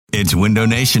It's Window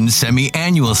Nation's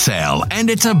semi-annual sale, and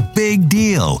it's a big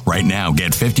deal. Right now,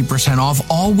 get 50% off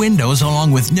all windows along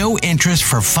with no interest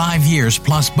for 5 years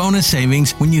plus bonus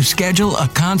savings when you schedule a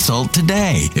consult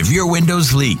today. If your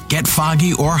windows leak, get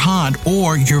foggy or hot,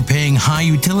 or you're paying high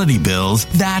utility bills,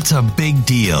 that's a big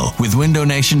deal. With Window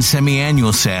Nation's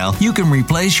semi-annual sale, you can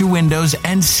replace your windows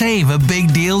and save a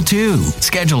big deal too.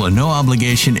 Schedule a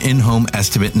no-obligation in-home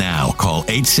estimate now. Call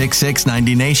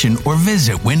 866-90-NATION or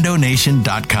visit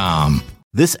windownation.com.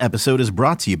 This episode is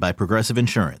brought to you by Progressive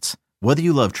Insurance. Whether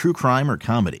you love true crime or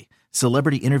comedy,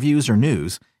 celebrity interviews or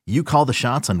news, you call the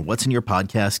shots on what's in your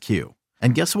podcast queue.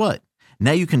 And guess what?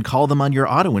 Now you can call them on your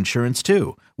auto insurance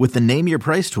too with the Name Your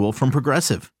Price tool from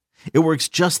Progressive. It works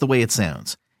just the way it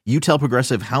sounds. You tell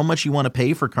Progressive how much you want to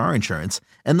pay for car insurance,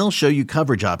 and they'll show you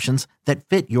coverage options that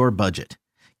fit your budget.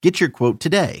 Get your quote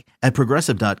today at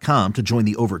Progressive.com to join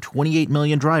the over 28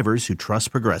 million drivers who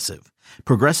trust Progressive.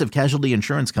 Progressive Casualty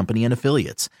Insurance Company and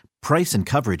Affiliates. Price and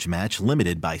coverage match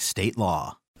limited by state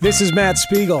law. This is Matt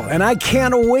Spiegel, and I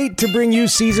can't wait to bring you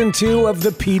Season 2 of the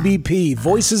PBP,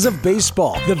 Voices of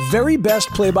Baseball. The very best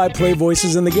play-by-play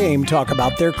voices in the game talk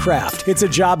about their craft. It's a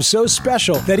job so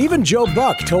special that even Joe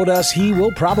Buck told us he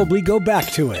will probably go back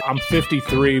to it. I'm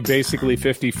 53, basically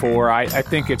 54. I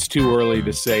think it's too early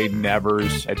to say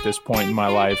nevers at this point in my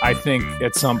life. I think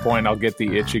at some point I'll get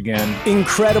the itch again.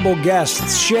 Incredible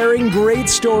guests sharing great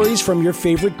stories from your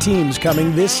favorite teams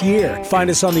coming this year. Find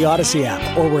us on the Odyssey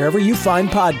app or wherever you find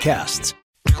podcasts. It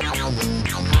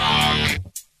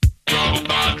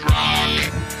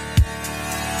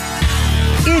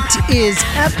is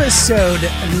episode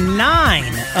 9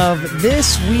 of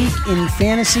This Week in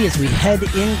Fantasy as we head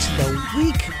into the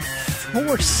Week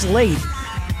 4 slate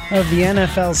of the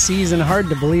NFL season. Hard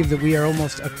to believe that we are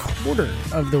almost a quarter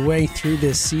of the way through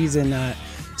this season,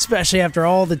 especially after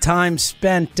all the time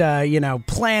spent,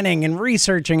 planning and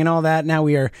researching and all that. Now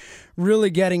we are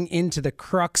really getting into the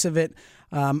crux of it.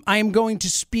 I am going to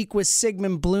speak with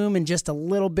Sigmund Bloom in just a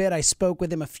little bit. I spoke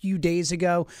with him a few days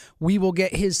ago. We will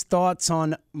get his thoughts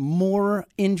on more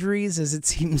injuries, as it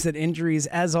seems that injuries,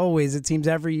 as always, it seems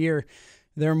every year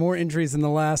there are more injuries than the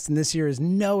last, and this year is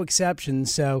no exception.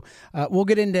 So we'll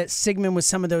get into Sigmund with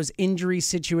some of those injury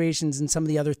situations and some of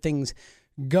the other things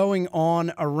going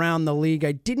on around the league.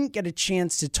 I didn't get a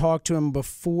chance to talk to him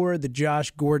before the Josh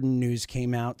Gordon news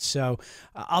came out, so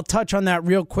I'll touch on that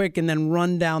real quick and then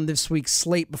run down this week's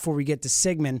slate before we get to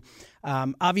Sigmund.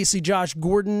 Obviously, Josh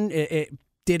Gordon, it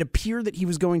did appear that he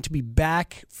was going to be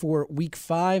back for Week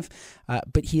 5,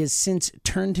 but he has since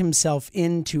turned himself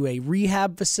into a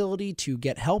rehab facility to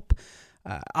get help.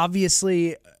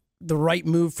 Obviously, the right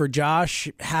move for Josh.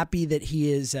 Happy that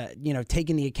he is,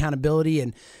 taking the accountability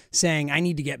and saying, I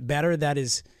need to get better. That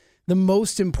is the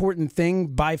most important thing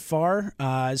by far.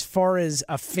 As far as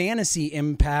a fantasy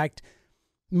impact,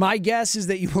 my guess is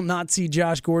that you will not see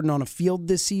Josh Gordon on a field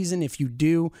this season. If you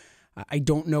do, I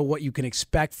don't know what you can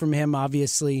expect from him.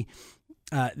 Obviously,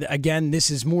 again,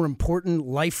 this is more important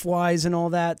life-wise and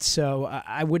all that. So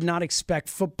I would not expect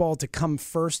football to come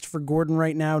first for Gordon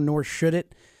right now, nor should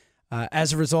it.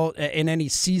 As a result, in any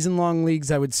season-long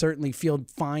leagues, I would certainly feel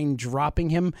fine dropping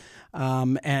him.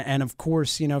 And of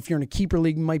course, if you're in a keeper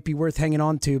league, it might be worth hanging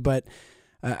on to. But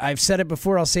I've said it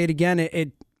before, I'll say it again.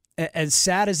 It as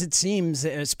sad as it seems,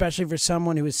 especially for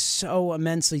someone who is so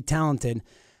immensely talented,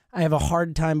 I have a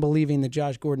hard time believing that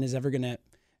Josh Gordon is ever going to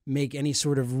make any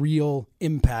sort of real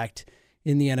impact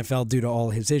in the NFL due to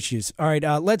all his issues. All right,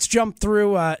 let's jump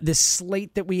through this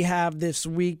slate that we have this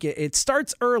week. It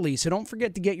starts early, so don't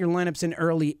forget to get your lineups in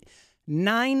early.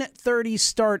 9:30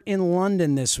 start in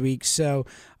London this week. So,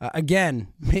 again,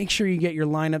 make sure you get your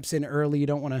lineups in early. You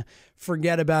don't want to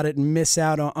forget about it and miss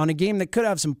out on a game that could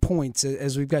have some points,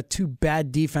 as we've got two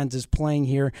bad defenses playing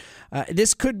here.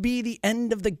 This could be the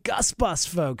end of the Gus bus,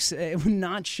 folks. It would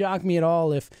not shock me at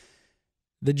all if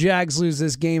the Jags lose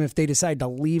this game, if they decide to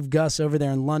leave Gus over there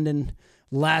in London.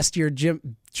 Last year, Joe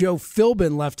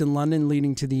Philbin left in London,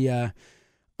 leading to the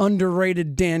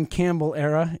underrated Dan Campbell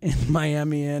era in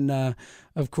Miami. And,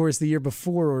 of course, the year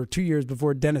before, or 2 years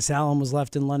before, Dennis Allen was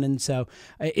left in London. So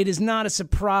it is not a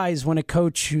surprise when a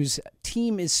coach whose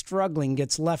team is struggling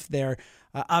gets left there.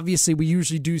 Obviously, we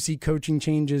usually do see coaching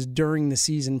changes during the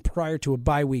season prior to a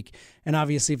bye week. And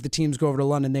obviously, if the teams go over to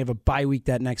London, they have a bye week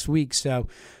that next week. So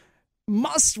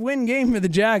must-win game for the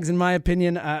Jags, in my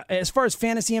opinion. As far as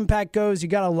fantasy impact goes, you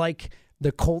got to like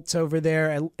the Colts over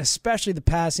there, especially the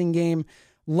passing game.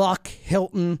 Luck,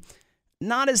 Hilton,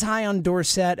 not as high on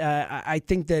Dorsett. I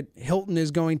think that Hilton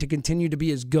is going to continue to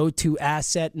be his go-to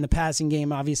asset in the passing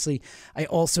game. Obviously, I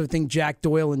also think Jack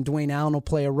Doyle and Dwayne Allen will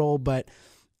play a role, but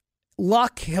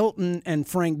Luck, Hilton, and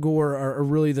Frank Gore are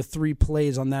really the three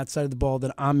plays on that side of the ball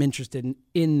that I'm interested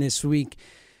in this week.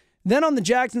 Then on the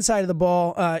Jackson side of the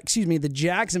ball, the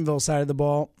Jacksonville side of the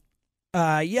ball,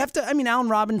 you have to, Allen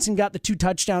Robinson got the 2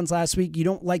 touchdowns last week. You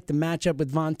don't like the matchup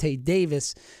with Vontae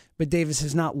Davis, but Davis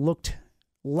has not looked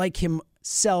like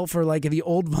himself or like the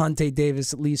old Vontae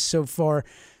Davis, at least so far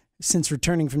since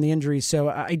returning from the injury. So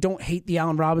I don't hate the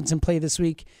Allen Robinson play this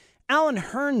week. Allen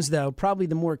Hurns, though, probably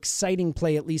the more exciting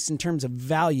play, at least in terms of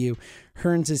value.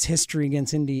 Hurns' history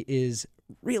against Indy is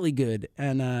really good.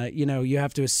 And, you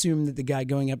have to assume that the guy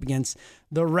going up against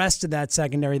the rest of that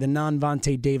secondary, the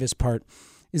non-Vontae Davis part,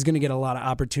 is going to get a lot of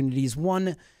opportunities.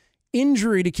 One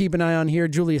injury to keep an eye on here,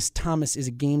 Julius Thomas is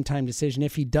a game-time decision.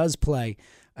 If he does play,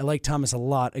 I like Thomas a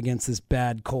lot against this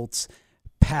bad Colts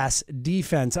pass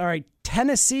defense. All right,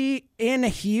 Tennessee in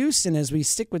Houston as we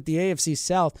stick with the AFC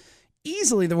South.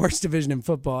 Easily the worst division in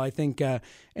football. I think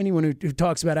anyone who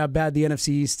talks about how bad the NFC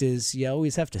East is, you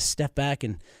always have to step back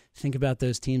and think about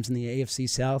those teams in the AFC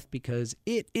South because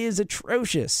it is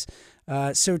atrocious.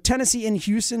 So Tennessee in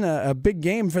Houston, a big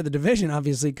game for the division,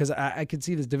 obviously, because I could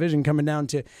see this division coming down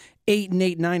to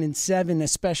 8-8, 9-7,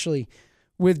 especially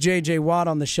with J.J. Watt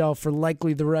on the shelf for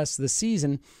likely the rest of the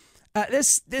season.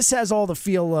 This has all the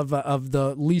feel of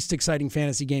the least exciting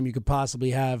fantasy game you could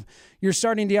possibly have. You're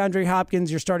starting DeAndre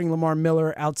Hopkins. You're starting Lamar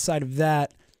Miller. Outside of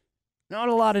that, not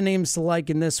a lot of names to like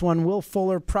in this one. Will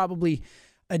Fuller, probably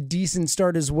a decent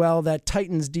start as well. That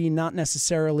Titans D, not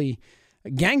necessarily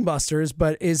gangbusters,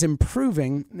 but is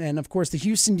improving. And, of course, the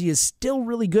Houston D is still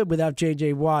really good without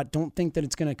J.J. Watt. Don't think that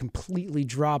it's going to completely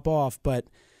drop off, but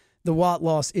the Watt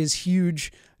loss is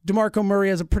huge. DeMarco Murray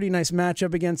has a pretty nice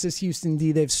matchup against this Houston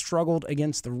D. They've struggled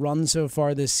against the run so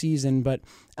far this season, but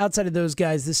outside of those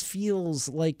guys, this feels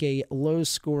like a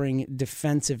low-scoring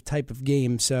defensive type of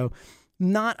game, so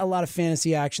not a lot of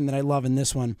fantasy action that I love in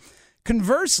this one.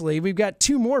 Conversely, we've got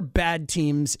 2 more bad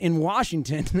teams in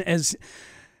Washington as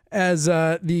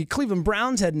the Cleveland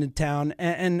Browns head into town,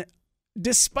 and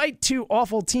despite 2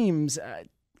 awful teams,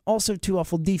 also 2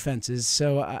 awful defenses.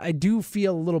 So I do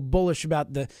feel a little bullish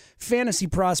about the fantasy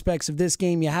prospects of this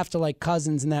game. You have to like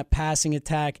Cousins in that passing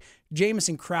attack.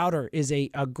 Jamison Crowder is a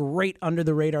great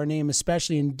under-the-radar name,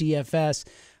 especially in DFS.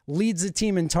 Leads the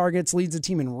team in targets, leads the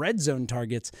team in red zone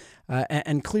targets,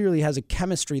 and clearly has a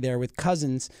chemistry there with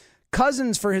Cousins.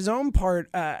 Cousins, for his own part,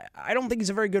 I don't think he's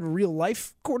a very good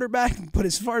real-life quarterback, but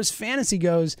as far as fantasy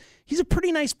goes, he's a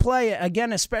pretty nice play,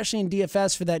 again, especially in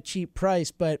DFS for that cheap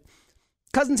price, but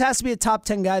Cousins has to be a top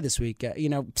 10 guy this week.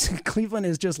 Cleveland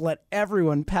has just let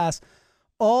everyone pass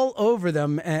all over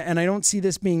them, and I don't see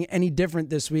this being any different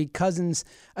this week. Cousins,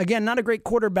 again, not a great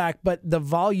quarterback, but the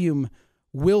volume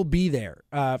will be there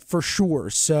for sure.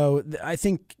 So I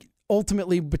think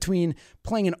ultimately between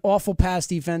playing an awful pass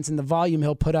defense and the volume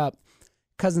he'll put up,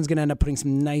 Cousins going to end up putting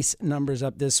some nice numbers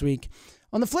up this week.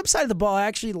 On the flip side of the ball, I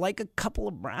actually like a couple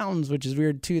of Browns, which is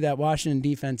weird too. That Washington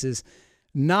defense is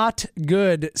not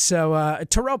good. So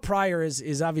Terrell Pryor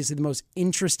is obviously the most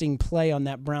interesting play on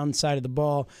that Brown side of the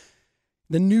ball.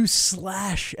 The new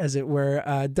slash, as it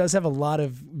were, does have a lot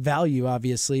of value,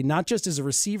 obviously, not just as a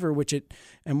receiver,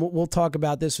 and we'll talk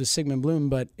about this with Sigmund Bloom,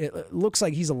 but it looks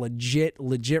like he's a legit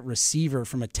receiver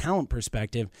from a talent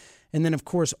perspective. And then, of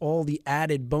course, all the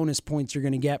added bonus points you're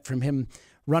going to get from him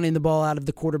running the ball out of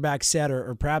the quarterback set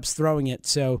or perhaps throwing it.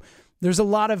 So there's a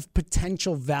lot of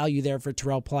potential value there for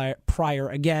Terrell Pryor.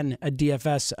 Again, a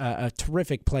DFS, a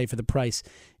terrific play for the price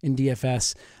in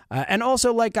DFS. And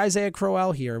also like Isaiah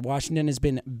Crowell here. Washington has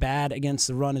been bad against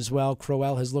the run as well.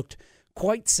 Crowell has looked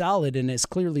quite solid and is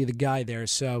clearly the guy there.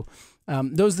 So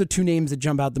those are the 2 names that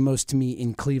jump out the most to me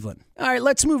in Cleveland. All right,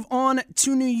 let's move on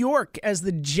to New York as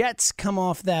the Jets come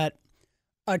off that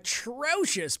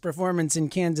atrocious performance in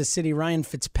Kansas City. Ryan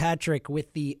Fitzpatrick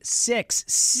with the six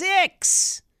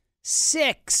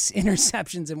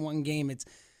interceptions in one game. It's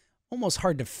almost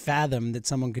hard to fathom that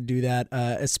someone could do that,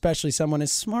 especially someone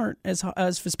as smart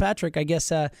as Fitzpatrick. I guess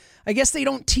they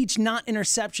don't teach not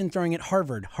interception throwing at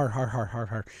Harvard.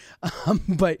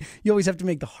 But you always have to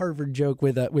make the Harvard joke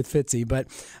with Fitzy. But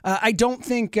I don't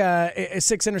think 6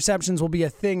 interceptions will be a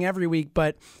thing every week,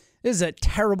 but this is a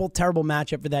terrible, terrible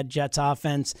matchup for that Jets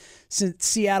offense. Since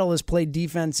Seattle has played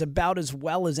defense about as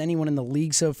well as anyone in the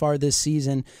league so far this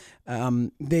season.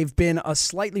 They've been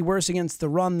slightly worse against the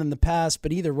run than the pass,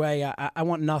 but either way, I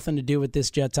want nothing to do with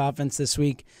this Jets offense this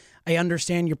week. I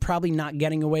understand you're probably not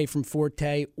getting away from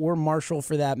Forte or Marshall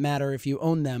for that matter if you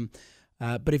own them.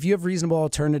 But if you have reasonable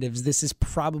alternatives, this is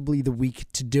probably the week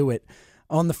to do it.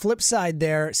 On the flip side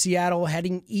there, Seattle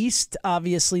heading east,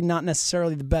 obviously not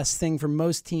necessarily the best thing for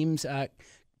most teams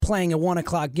playing a 1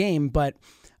 o'clock game, but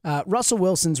Russell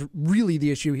Wilson's really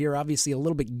the issue here. Obviously a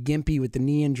little bit gimpy with the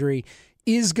knee injury,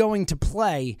 is going to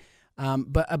play.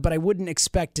 But I wouldn't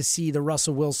expect to see the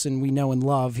Russell Wilson we know and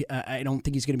love. I don't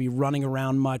think he's going to be running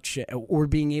around much or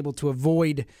being able to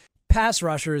avoid pass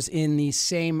rushers in the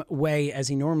same way as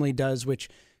he normally does, which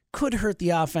could hurt the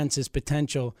offense's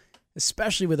potential,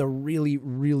 especially with a really,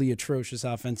 really atrocious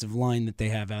offensive line that they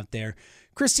have out there.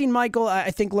 Christine Michael, I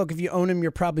think, look, if you own him,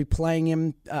 you're probably playing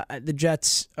him. The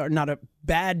Jets are not a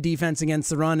bad defense against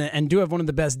the run and do have one of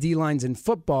the best D-lines in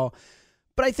football.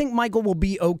 But I think Michael will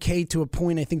be okay to a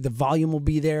point. I think the volume will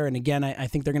be there. And again, I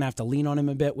think they're going to have to lean on him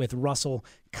a bit with Russell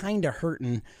kind of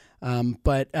hurting.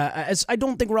 But I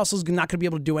don't think Russell's not going to be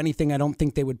able to do anything. I don't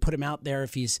think they would put him out there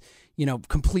if he's,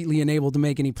 completely unable to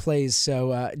make any plays.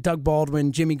 So Doug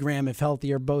Baldwin, Jimmy Graham, if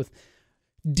healthy, are both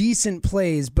decent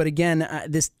plays. But again,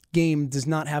 this game does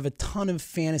not have a ton of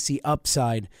fantasy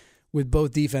upside with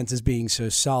both defenses being so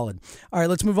solid. All right,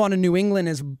 let's move on to New England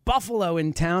as Buffalo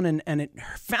in town, and it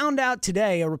found out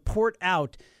today, a report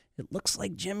out, it looks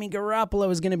like Jimmy Garoppolo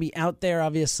is going to be out there,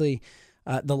 obviously.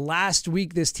 The last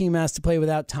week this team has to play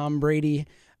without Tom Brady.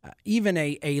 Even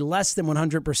a less than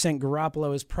 100%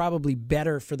 Garoppolo is probably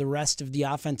better for the rest of the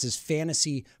offense's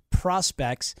fantasy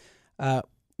prospects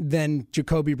than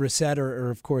Jacoby Brissett or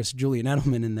of course, Julian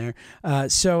Edelman in there.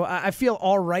 So I feel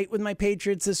all right with my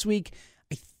Patriots this week.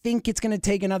 I think it's going to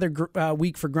take another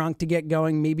week for Gronk to get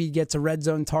going. Maybe he gets a red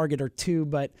zone target or two,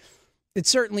 but it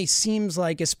certainly seems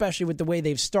like, especially with the way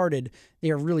they've started,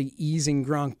 they are really easing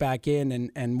Gronk back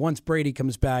in. And once Brady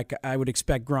comes back, I would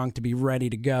expect Gronk to be ready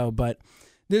to go. But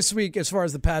this week, as far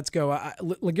as the Pats go,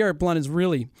 LeGarrette Blount is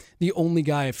really the only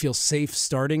guy I feel safe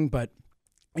starting, but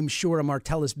I'm sure a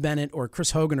Martellus Bennett or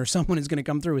Chris Hogan or someone is going to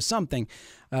come through with something,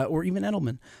 or even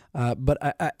Edelman. But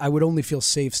I would only feel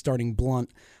safe starting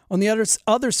Blount. On the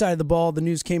other side of the ball, the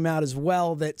news came out as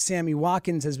well that Sammy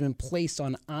Watkins has been placed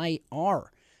on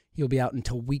IR. He'll be out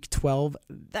until week 12.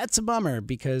 That's a bummer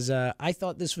because I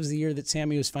thought this was the year that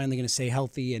Sammy was finally going to stay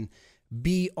healthy and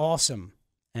be awesome.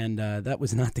 And that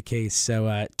was not the case.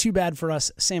 So too bad for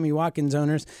us Sammy Watkins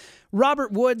owners.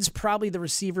 Robert Woods, probably the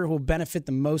receiver who will benefit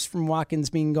the most from Watkins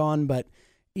being gone, but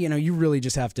you really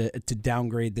just have to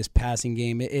downgrade this passing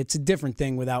game. It's a different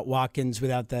thing without Watkins,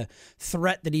 without the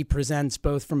threat that he presents,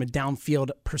 both from a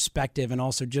downfield perspective and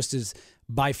also just as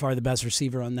by far the best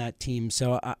receiver on that team.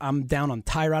 So I'm down on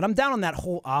Tyrod. I'm down on that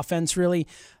whole offense, really,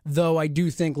 though I do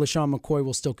think LeSean McCoy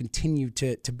will still continue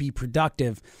to be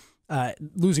productive.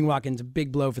 Losing Watkins, a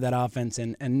big blow for that offense,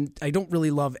 and I don't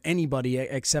really love anybody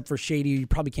except for Shady, you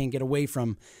probably can't get away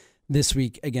from this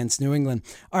week against New England.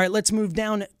 All right, let's move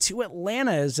down to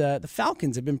Atlanta as the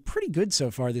Falcons have been pretty good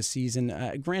so far this season.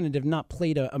 Granted, have not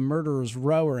played a murderer's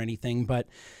row or anything, but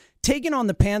taking on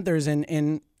the Panthers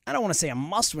and I don't want to say a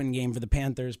must-win game for the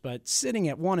Panthers, but sitting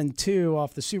at 1-2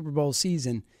 off the Super Bowl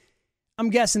season, I'm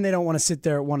guessing they don't want to sit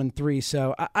there at 1-3.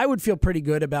 So I would feel pretty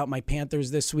good about my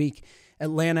Panthers this week.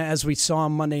 Atlanta, as we saw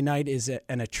on Monday night, is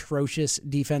an atrocious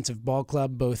defensive ball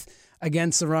club, both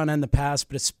against the run and the pass,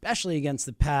 but especially against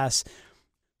the pass.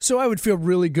 So I would feel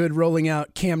really good rolling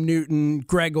out Cam Newton,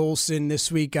 Greg Olsen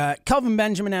this week. Kelvin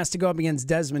Benjamin has to go up against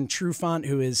Desmond Trufant,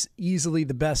 who is easily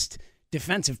the best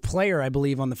defensive player, I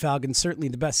believe, on the Falcons, certainly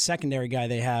the best secondary guy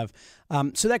they have.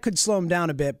 So that could slow him down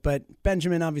a bit, but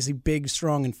Benjamin obviously big,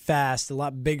 strong, and fast, a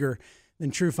lot bigger than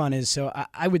Trufant is. So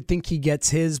I would think he gets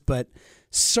his, but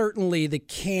certainly the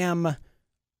Cam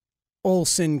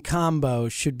Olsen combo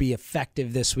should be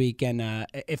effective this week. And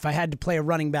if I had to play a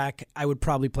running back, I would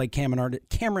probably play Cameron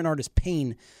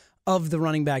Artis-Payne of the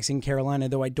running backs in Carolina,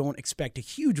 though I don't expect a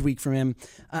huge week from him.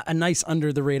 A nice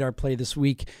under-the-radar play this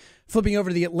week. Flipping over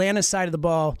to the Atlanta side of the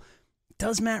ball,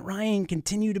 does Matt Ryan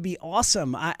continue to be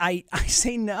awesome? I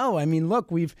say no. I mean,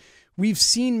 look, we've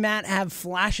seen Matt have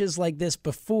flashes like this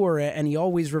before, and he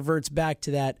always reverts back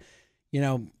to that,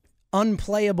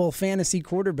 unplayable fantasy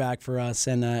quarterback for us.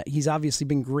 And he's obviously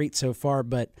been great so far,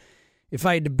 but if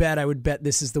I had to bet, I would bet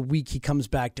this is the week he comes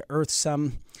back to earth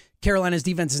some. Carolina's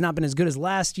defense has not been as good as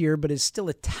last year, but is still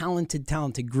a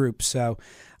talented group. So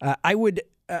I would,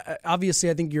 obviously,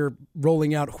 I think you're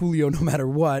rolling out Julio no matter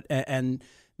what, and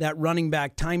that running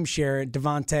back timeshare,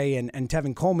 Devontae and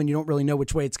Tevin Coleman, you don't really know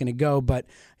which way it's going to go, but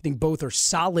I think both are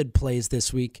solid plays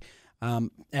this week,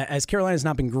 as Carolina's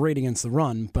not been great against the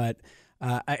run, but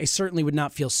I certainly would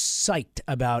not feel psyched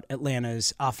about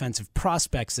Atlanta's offensive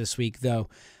prospects this week, though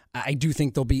I do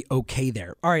think they'll be okay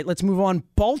there. All right, let's move on.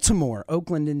 Baltimore,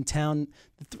 Oakland in town,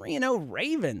 the 3-0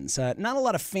 Ravens. Not a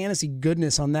lot of fantasy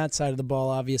goodness on that side of the ball,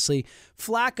 obviously.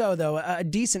 Flacco, though, a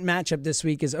decent matchup this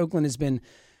week as Oakland has been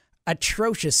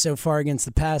atrocious so far against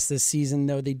the pass this season,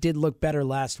 though they did look better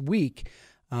last week.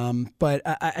 But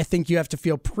I think you have to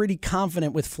feel pretty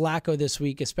confident with Flacco this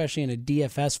week, especially in a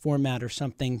DFS format or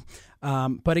something.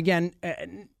 But again,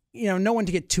 no one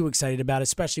to get too excited about,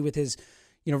 especially with his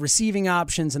receiving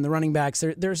options and the running backs.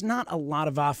 There's not a lot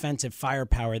of offensive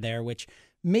firepower there, which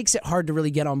makes it hard to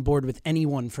really get on board with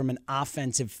anyone from an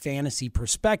offensive fantasy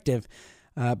perspective.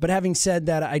 But having said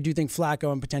that, I do think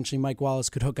Flacco and potentially Mike Wallace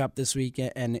could hook up this week,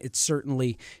 and it's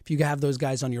certainly, if you have those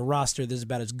guys on your roster, this is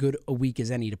about as good a week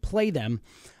as any to play them.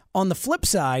 On the flip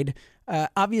side,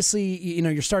 obviously,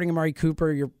 you're starting Amari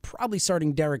Cooper, you're probably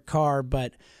starting Derek Carr,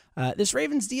 but this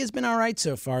Ravens D has been all right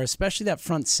so far, especially that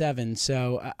front seven.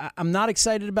 So I'm not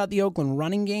excited about the Oakland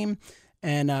running game.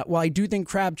 And while I do think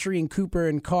Crabtree and Cooper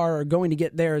and Carr are going to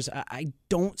get theirs, I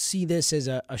don't see this as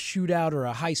a shootout or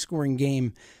a high-scoring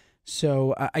game.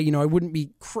 So, I wouldn't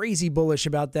be crazy bullish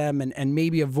about them and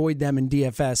maybe avoid them in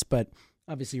DFS, but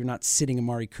obviously you're not sitting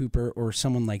Amari Cooper or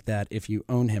someone like that if you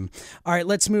own him. All right,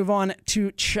 let's move on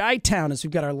to Chi-Town as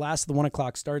we've got our last of the 1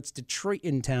 o'clock starts, Detroit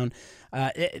in town.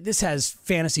 This has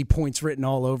fantasy points written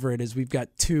all over it as we've got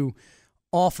two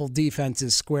awful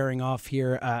defenses squaring off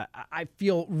here. I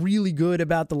feel really good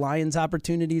about the Lions'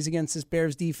 opportunities against this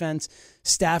Bears defense.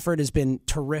 Stafford has been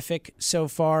terrific so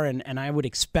far, and I would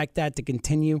expect that to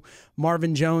continue.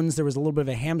 Marvin Jones, there was a little bit of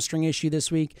a hamstring issue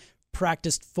this week,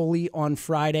 practiced fully on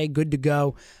Friday, good to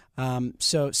go.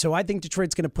 So I think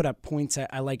Detroit's going to put up points.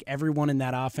 I like everyone in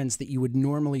that offense that you would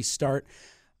normally start.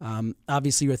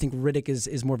 Obviously, I think Riddick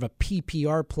is more of a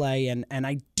PPR play, and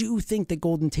I do think that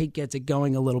Golden Tate gets it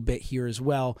going a little bit here as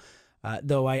well,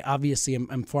 though I obviously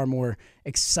am far more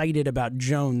excited about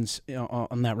Jones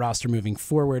on that roster moving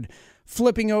forward.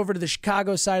 Flipping over to the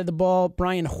Chicago side of the ball,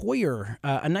 Brian Hoyer,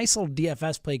 a nice little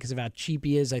DFS play because of how cheap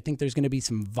he is. I think there's going to be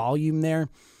some volume there.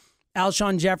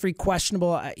 Alshon Jeffrey,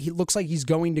 questionable. He looks like he's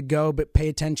going to go, but pay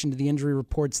attention to the injury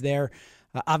reports there.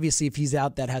 Obviously, if he's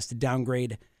out, that has to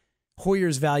downgrade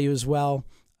Hoyer's value as well.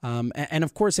 And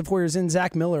of course, if Hoyer's in,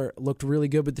 Zach Miller looked really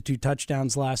good with the 2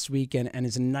 touchdowns last week and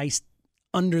is a nice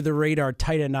under-the-radar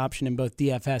tight end option in both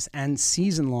DFS and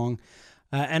season-long.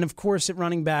 And of course, at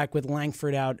running back with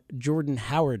Langford out, Jordan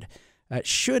Howard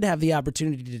should have the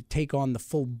opportunity to take on the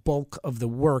full bulk of the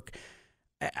work.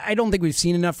 I don't think we've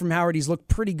seen enough from Howard. He's looked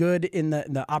pretty good in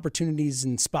the opportunities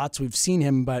and spots we've seen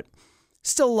him, but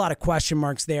still a lot of question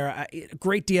marks there.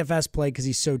 Great DFS play because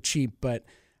he's so cheap, but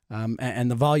and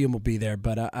the volume will be there.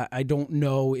 But I don't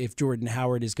know if Jordan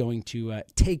Howard is going to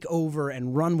take over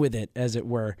and run with it, as it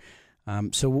were.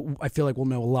 So I feel like we'll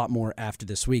know a lot more after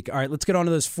this week. All right, let's get on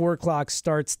to those 4 o'clock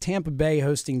starts. Tampa Bay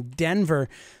hosting Denver.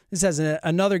 This has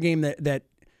another game that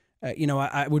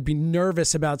I would be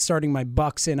nervous about starting my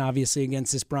Bucks in, obviously,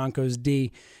 against this Broncos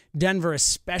D. Denver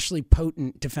especially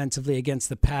potent defensively against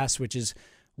the pass, which is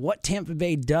what Tampa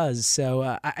Bay does.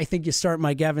 So I think you start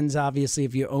Mike Evans, obviously,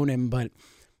 if you own him. But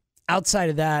outside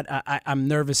of that, I'm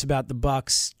nervous about the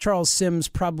Bucks. Charles Sims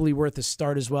probably worth a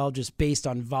start as well, just based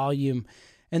on volume.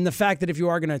 And the fact that if you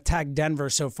are going to attack Denver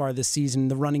so far this season,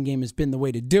 the running game has been the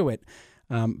way to do it.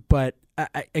 But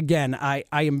again, I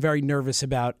am very nervous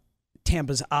about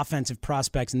Tampa's offensive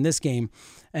prospects in this game.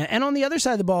 And on the other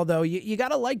side of the ball, though, you got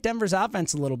to like Denver's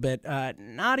offense a little bit.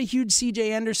 Not a huge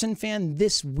C.J. Anderson fan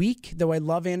this week, though I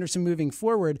love Anderson moving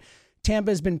forward.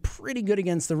 Tampa has been pretty good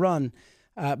against the run,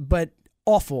 but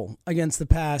awful against the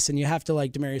pass. And you have to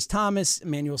like Demaryius Thomas,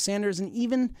 Emmanuel Sanders, and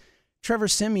even Trevor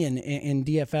Siemian in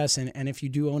DFS. And if you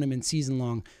do own him in season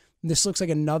long, this looks like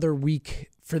another week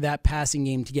for that passing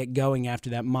game to get going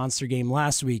after that monster game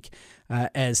last week,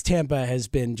 as Tampa has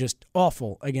been just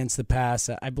awful against the pass.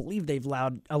 I believe they've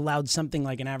allowed something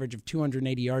like an average of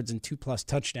 280 yards and 2+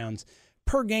 touchdowns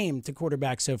per game to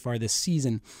quarterbacks so far this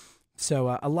season.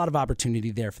 So a lot of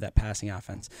opportunity there for that passing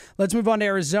offense. Let's move on to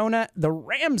Arizona. The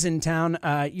Rams in town.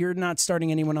 You're not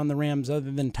starting anyone on the Rams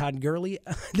other than Todd Gurley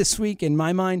this week, in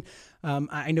my mind.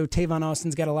 I know Tavon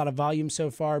Austin's got a lot of volume so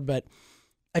far, but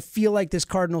I feel like this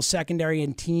Cardinals secondary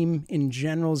and team in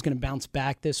general is going to bounce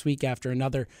back this week after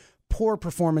another poor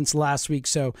performance last week.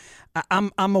 So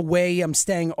I'm away. I'm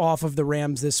staying off of the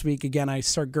Rams this week. Again, I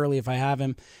start Gurley if I have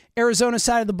him. Arizona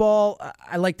side of the ball,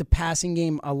 I like the passing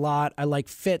game a lot. I like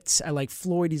Fitz. I like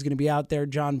Floyd. He's going to be out there.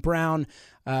 John Brown.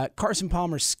 Carson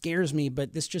Palmer scares me,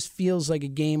 but this just feels like a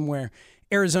game where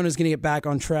Arizona's going to get back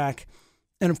on track.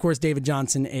 And, of course, David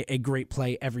Johnson, a great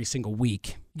play every single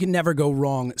week. You can never go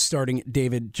wrong starting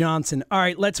David Johnson. All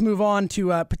right, let's move on to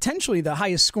potentially the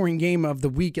highest scoring game of the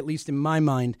week, at least in my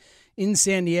mind. In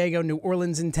San Diego, New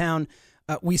Orleans in town.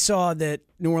 We saw that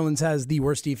New Orleans has the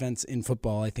worst defense in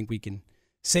football. I think we can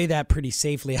say that pretty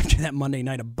safely after that Monday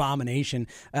night abomination,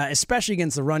 especially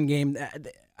against the run game.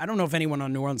 I don't know if anyone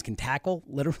on New Orleans can tackle,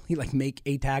 literally like make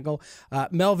a tackle.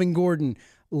 Melvin Gordon,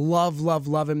 love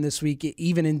him this week,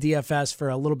 even in DFS for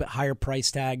a little bit higher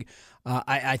price tag.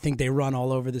 I think they run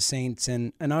all over the Saints.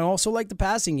 And I also like the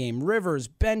passing game. Rivers,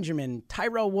 Benjamin,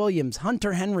 Tyrell Williams,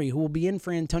 Hunter Henry, who will be in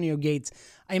for Antonio Gates.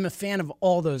 I am a fan of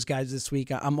all those guys this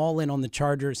week. I'm all in on the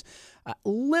Chargers. A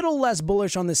little less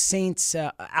bullish on the Saints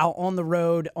out on the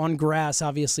road, on grass.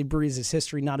 Obviously, Brees'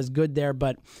 history not as good there,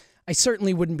 but I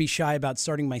certainly wouldn't be shy about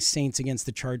starting my Saints against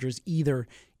the Chargers either,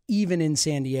 even in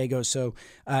San Diego. So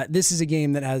this is a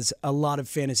game that has a lot of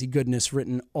fantasy goodness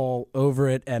written all over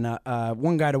it. And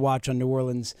one guy to watch on New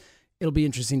Orleans, it'll be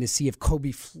interesting to see if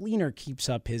Coby Fleener keeps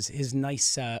up his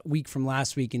nice week from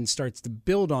last week and starts to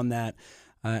build on that.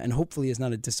 And hopefully is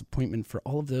not a disappointment for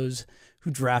all of those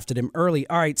who drafted him early.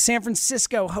 All right, San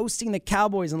Francisco hosting the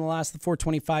Cowboys in the last of the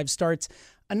 425 starts.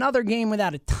 Another game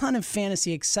without a ton of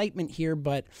fantasy excitement here,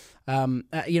 but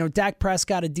Dak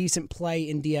Prescott, a decent play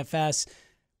in DFS.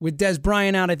 With Dez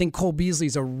Bryant out, I think Cole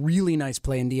Beasley's a really nice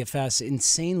play in DFS,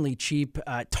 insanely cheap.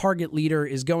 Target leader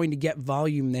is going to get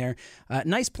volume there.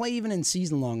 Nice play even in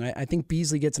season long. I think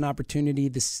Beasley gets an opportunity.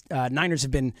 The Niners have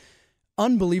been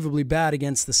unbelievably bad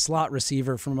against the slot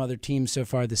receiver from other teams so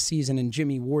far this season, and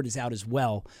Jimmy Ward is out as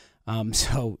well.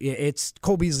 So it's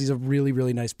Cole Beasley's a really,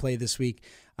 really nice play this week.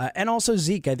 And also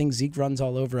Zeke. I think Zeke runs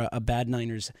all over a bad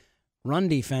Niners run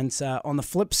defense. On the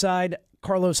flip side,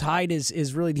 Carlos Hyde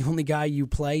is really the only guy you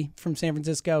play from San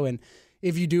Francisco, and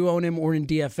if you do own him or in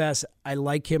DFS, I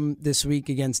like him this week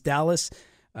against Dallas.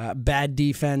 Bad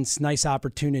defense, nice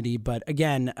opportunity, but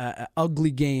again, ugly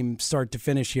game start to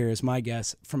finish here is my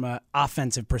guess from an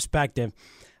offensive perspective.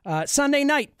 Sunday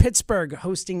night, Pittsburgh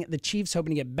hosting the Chiefs,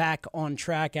 hoping to get back on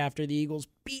track after the Eagles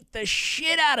beat the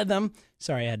shit out of them.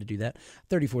 Sorry, I had to do that,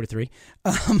 34-3.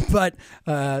 But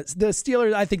the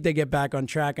Steelers, I think they get back on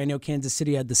track. I know Kansas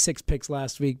City had the 6 picks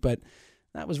last week, but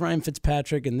that was Ryan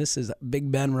Fitzpatrick, and this is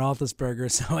Big Ben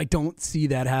Roethlisberger, so I don't see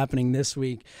that happening this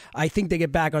week. I think they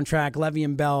get back on track.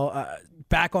 Le'Veon Bell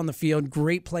back on the field,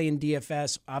 great play in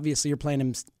DFS. Obviously, you're playing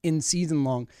him in season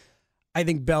long. I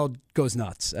think Bell goes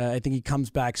nuts. I think he comes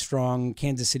back strong.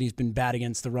 Kansas City's been bad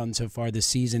against the run so far this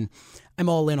season. I'm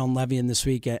all in on Le'Veon this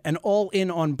week and all in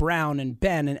on Brown and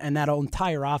Ben and that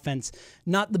entire offense.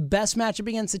 Not the best matchup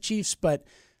against the Chiefs, but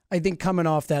I think coming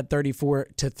off that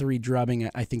 34-3 drubbing,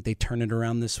 I think they turn it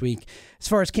around this week. As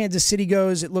far as Kansas City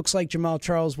goes, it looks like Jamal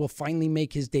Charles will finally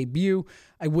make his debut.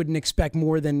 I wouldn't expect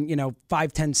more than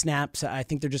 5-10 snaps. I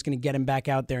think they're just going to get him back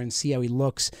out there and see how he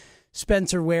looks.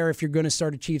 Spencer Ware, if you're going to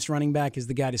start a Chiefs running back, is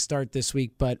the guy to start this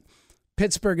week. But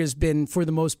Pittsburgh has been, for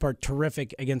the most part,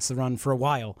 terrific against the run for a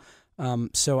while.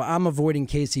 So I'm avoiding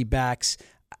KC backs.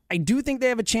 I do think they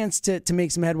have a chance to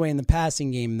make some headway in the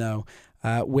passing game, though,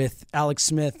 with Alex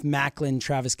Smith, Macklin,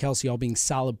 Travis Kelce all being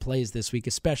solid plays this week,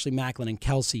 especially Macklin and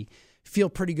Kelce. Feel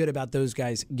pretty good about those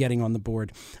guys getting on the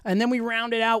board. And then we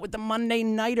round it out with the Monday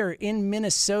Nighter in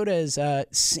Minnesota's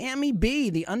Sammy B,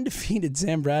 the undefeated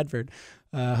Sam Bradford,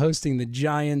 hosting the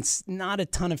Giants. Not a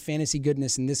ton of fantasy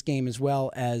goodness in this game, as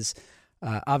well as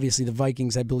obviously the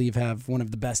Vikings, I believe, have one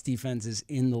of the best defenses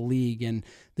in the league, and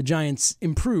the Giants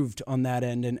improved on that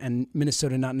end, and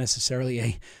Minnesota not necessarily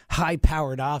a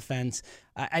high-powered offense.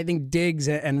 I think Diggs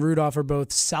and Rudolph are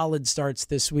both solid starts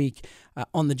this week.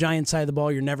 On the Giants side of the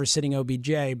ball, you're never sitting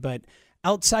OBJ, but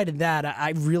outside of that,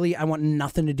 I want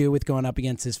nothing to do with going up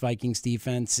against this Vikings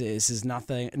defense. This is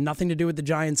nothing to do with the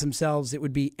Giants themselves. It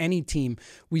would be any team.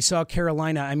 We saw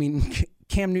Carolina. I mean,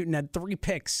 Cam Newton had 3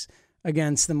 picks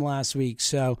against them last week.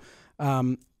 So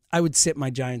I would sit my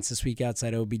Giants this week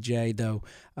outside OBJ, though.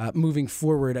 Moving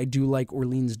forward, I do like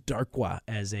Orleans Darkwa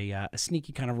as a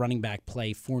sneaky kind of running back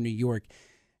play for New York.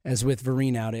 As with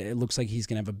Vereen out, it looks like he's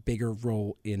going to have a bigger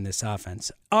role in this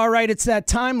offense. All right, it's that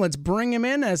time. Let's bring him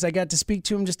in, as I got to speak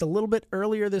to him just a little bit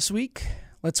earlier this week.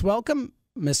 Let's welcome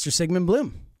Mr. Sigmund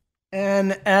Bloom.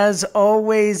 And as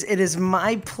always, it is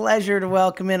my pleasure to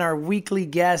welcome in our weekly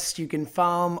guest. You can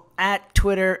follow him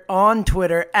on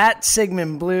Twitter, at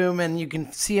Sigmund Bloom, and you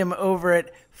can see him over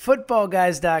at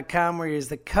footballguys.com, where he is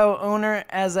the co-owner.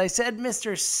 As I said,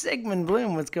 Mr. Sigmund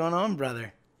Bloom, what's going on,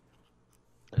 brother?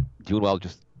 Doing well,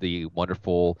 just the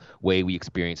wonderful way we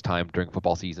experience time during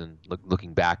football season,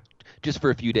 looking back just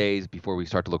for a few days before we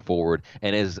start to look forward.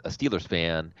 And as a Steelers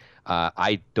fan,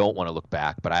 I don't want to look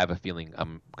back, but I have a feeling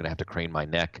I'm going to have to crane my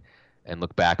neck and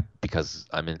look back because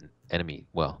I'm an enemy.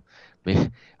 Well, I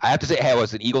have to say, hey, I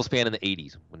was an Eagles fan in the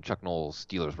 80s when Chuck Noll's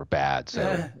Steelers were bad.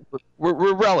 So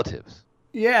we're relatives.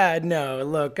 Yeah, no,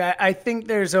 look, I think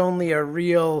there's only a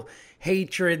real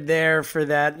hatred there for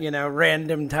that,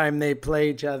 random time they play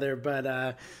each other.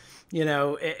 But,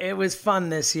 it was fun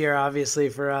this year, obviously,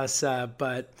 for us.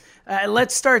 But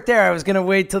let's start there. I was going to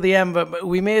wait till the end, but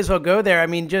we may as well go there. I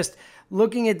mean, just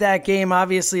looking at that game,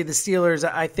 obviously the Steelers,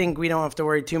 I think we don't have to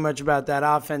worry too much about that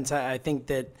offense. I think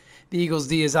that the Eagles'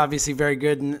 D is obviously very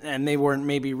good, and they weren't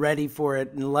maybe ready for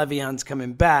it, and Le'Veon's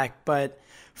coming back. But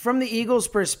from the Eagles'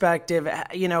 perspective,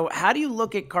 how do you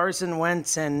look at Carson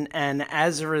Wentz and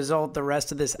as a result, the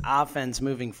rest of this offense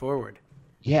moving forward?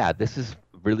 Yeah, this is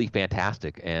really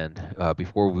fantastic. And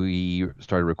before we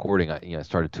started recording, I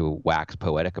started to wax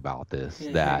poetic about this.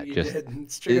 That just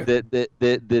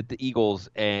the Eagles,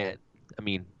 and I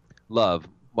mean,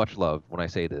 much love when I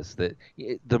say this, that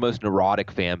the most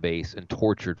neurotic fan base and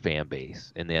tortured fan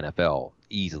base in the NFL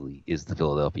easily is the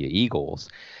Philadelphia Eagles.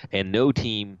 And no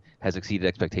team has exceeded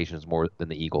expectations more than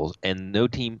the Eagles. And no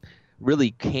team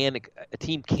really can't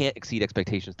exceed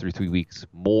expectations through 3 weeks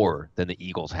more than the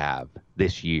Eagles have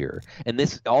this year. And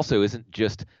this also isn't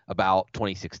just about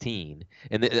 2016.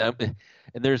 And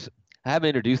there's, I haven't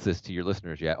introduced this to your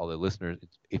listeners yet, although listeners,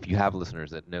 if you have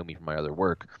listeners that know me from my other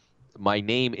work, my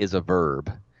name is a verb,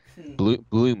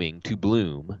 blooming, to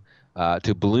bloom.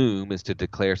 To bloom is to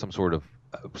declare some sort of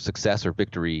success or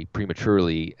victory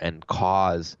prematurely and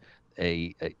cause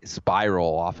a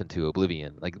spiral off into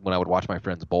oblivion. Like when I would watch my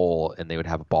friends bowl and they would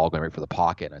have a ball going right for the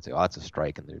pocket, and I'd say, "Oh, that's a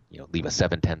strike," and they'd leave a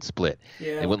 7-10 split.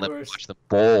 Yeah, they wouldn't let me watch them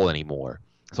bowl anymore.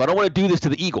 So I don't want to do this to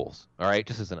the Eagles. All right,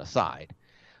 just as an aside.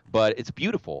 But it's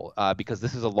beautiful because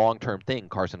this is a long-term thing,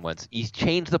 Carson Wentz. He's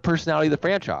changed the personality of the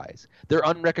franchise. They're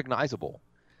unrecognizable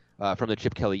from the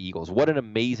Chip Kelly Eagles. What an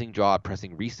amazing job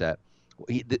pressing reset.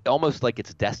 Almost like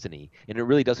it's destiny. And it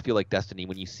really does feel like destiny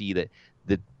when you see that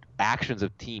the actions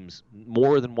of teams,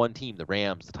 more than one team, the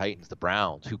Rams, the Titans, the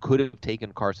Browns, who could have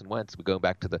taken Carson Wentz, going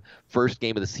back to the first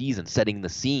game of the season, setting the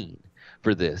scene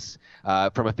for this.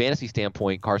 From a fantasy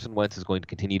standpoint, Carson Wentz is going to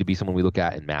continue to be someone we look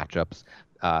at in matchups.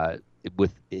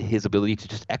 With his ability to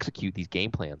just execute these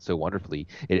game plans so wonderfully.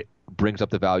 It brings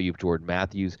up the value of Jordan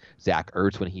Matthews, Zach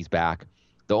Ertz when he's back.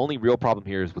 The only real problem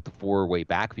here is with the four-way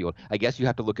backfield. I guess you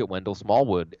have to look at Wendell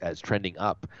Smallwood as trending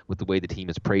up with the way the team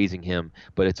is praising him,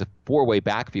 but it's a four-way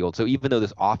backfield. So even though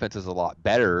this offense is a lot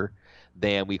better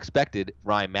than we expected,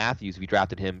 Ryan Matthews, if you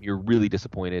drafted him, you're really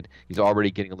disappointed. He's already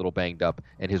getting a little banged up,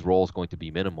 and his role is going to be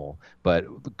minimal.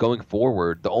 But going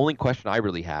forward, the only question I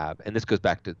really have, and this goes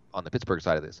back to on the Pittsburgh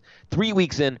side of this, 3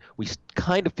 weeks in, we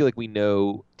kind of feel like we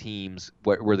know teams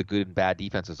where the good and bad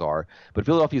defenses are. But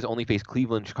Philadelphia's only faced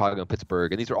Cleveland, Chicago, and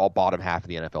Pittsburgh, and these are all bottom half of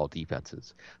the NFL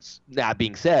defenses. That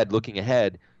being said, looking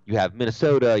ahead, you have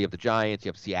Minnesota, you have the Giants, you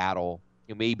have Seattle,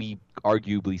 maybe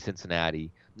arguably Cincinnati.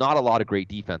 Not a lot of great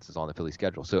defenses on the Philly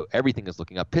schedule, so everything is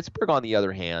looking up. Pittsburgh, on the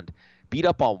other hand, beat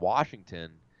up on Washington,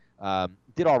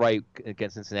 did all right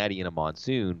against Cincinnati in a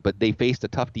monsoon, but they faced a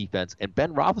tough defense, and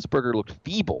Ben Roethlisberger looked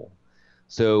feeble.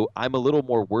 So I'm a little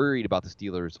more worried about the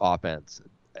Steelers' offense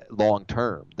long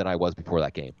term than I was before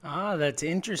that game. That's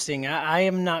interesting. I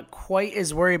am not quite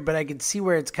as worried, but I can see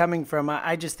where it's coming from.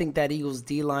 I just think that Eagles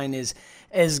D-line is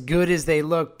as good as they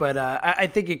look, but I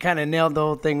think you kind of nailed the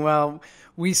whole thing well.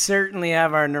 We certainly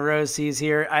have our neuroses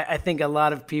here. I think a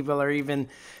lot of people are even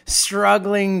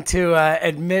struggling to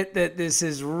admit that this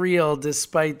is real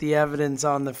despite the evidence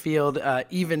on the field,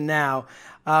 even now.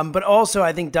 But also,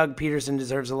 I think Doug Peterson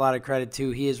deserves a lot of credit,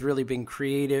 too. He has really been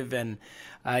creative and,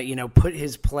 put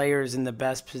his players in the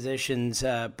best positions,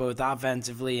 both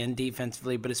offensively and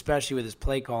defensively, but especially with his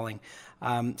play calling.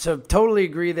 So totally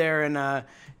agree there, and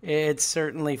it's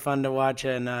certainly fun to watch,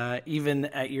 and even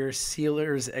at your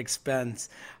Steelers' expense.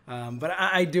 But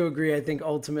I do agree. I think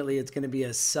ultimately it's going to be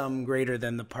a sum greater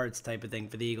than the parts type of thing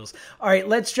for the Eagles. All right,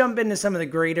 let's jump into some of the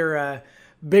greater,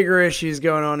 bigger issues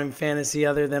going on in fantasy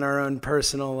other than our own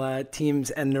personal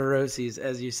teams and neuroses,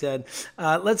 as you said.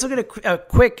 Let's look at a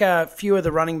quick few of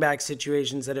the running back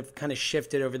situations that have kind of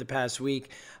shifted over the past week.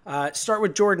 Start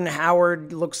with Jordan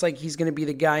Howard. Looks like he's going to be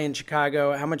the guy in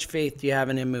Chicago. How much faith do you have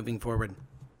in him moving forward?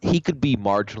 He could be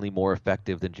marginally more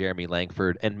effective than Jeremy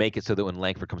Langford and make it so that when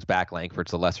Langford comes back,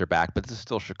 Langford's a lesser back, but this is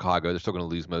still Chicago. They're still going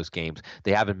to lose most games.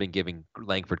 They haven't been giving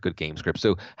Langford good game scripts.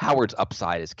 So Howard's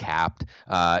upside is capped.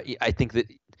 I think that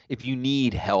if you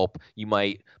need help, you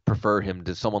might prefer him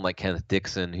to someone like Kenneth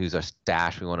Dixon, who's a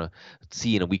stash. We want to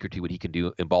see in a week or two what he can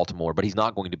do in Baltimore, but he's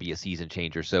not going to be a season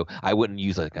changer. So I wouldn't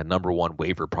use like a number one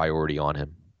waiver priority on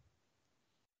him.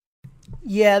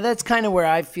 Yeah, that's kind of where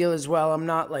I feel as well. I'm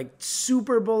not like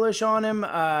super bullish on him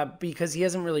because he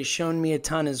hasn't really shown me a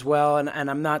ton as well, and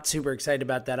I'm not super excited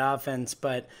about that offense.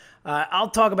 But I'll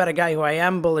talk about a guy who I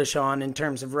am bullish on in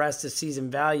terms of rest of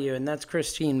season value, and that's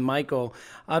Christine Michael.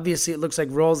 Obviously, it looks like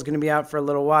Rawls going to be out for a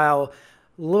little while.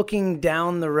 Looking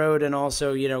down the road and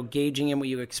also, gauging in what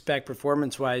you expect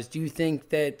performance-wise, do you think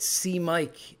that C.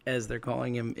 Mike, as they're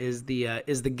calling him, is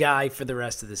the guy for the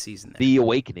rest of the season? There? The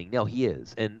awakening. No, he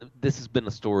is. And this has been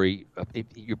a story of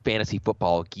your fantasy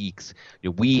football geeks.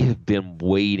 We have been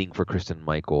waiting for Christine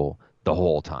Michael the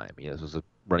whole time. This was a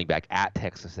running back at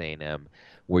Texas A&M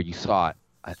where you saw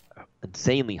an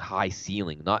insanely high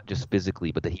ceiling, not just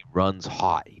physically, but that he runs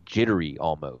hot, jittery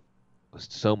almost.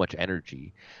 So much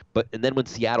energy. And then when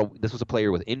Seattle, this was a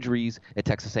player with injuries at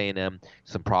Texas A&M,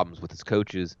 some problems with his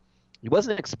coaches. He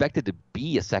wasn't expected to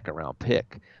be a second-round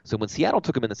pick. So when Seattle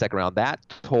took him in the second round, that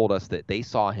told us that they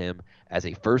saw him as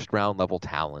a first-round level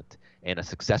talent and a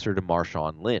successor to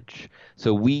Marshawn Lynch.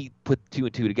 So we put 2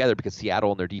 and 2 together because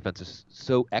Seattle and their defense is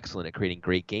so excellent at creating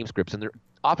great game scripts, and their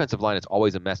offensive line is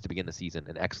always a mess to begin the season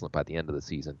and excellent by the end of the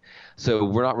season. So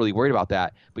we're not really worried about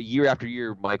that. But year after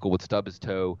year, Michael would stub his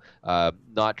toe,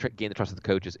 not gain the trust of the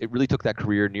coaches. It really took that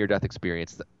career near-death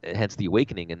experience, hence the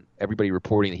awakening, and everybody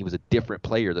reporting that he was a different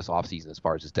player this offseason as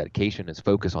far as his dedication, his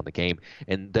focus on the game,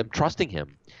 and them trusting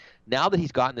him. Now that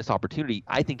he's gotten this opportunity,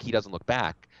 I think he doesn't look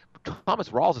back. Thomas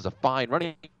Rawls is a fine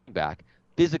running back.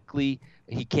 Physically,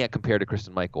 he can't compare to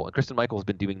Christine Michael. And Christine Michael has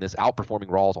been doing this, outperforming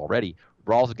Rawls already.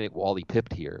 Rawls is going to get Wally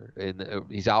pipped here. And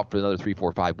he's out for another 3,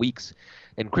 4, 5 weeks.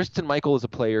 And Christine Michael is a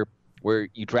player where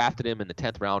you drafted him in the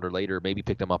 10th round or later, maybe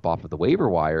picked him up off of the waiver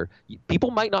wire.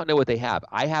 People might not know what they have.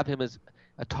 I have him as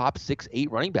a top 6,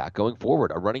 8 running back going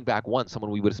forward, a running back 1,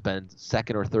 someone we would have spent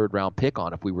second or third round pick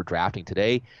on if we were drafting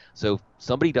today. So if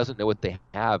somebody doesn't know what they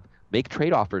have, make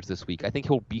trade offers this week. I think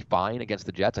he'll be fine against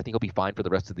the Jets. I think he'll be fine for the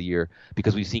rest of the year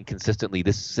because we've seen consistently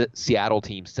this Seattle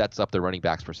team sets up their running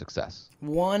backs for success.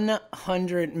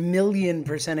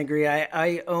 100,000,000% agree.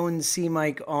 I own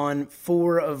C-Mike on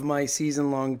 4 of my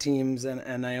season-long teams,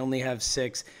 and I only have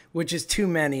 6, which is too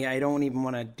many. I don't even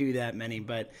want to do that many,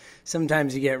 but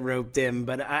sometimes you get roped in.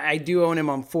 But I do own him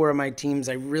on 4 of my teams.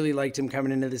 I really liked him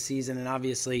coming into the season, and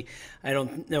obviously I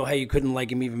don't know how you couldn't like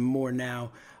him even more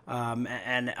now.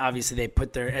 And obviously they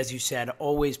put as you said,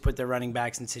 always put their running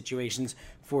backs in situations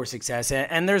for success.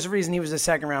 And there's a reason he was a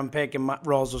second-round pick and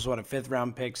Rawls was, a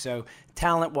 5th-round pick. So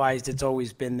talent-wise, it's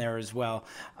always been there as well.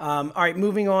 All right,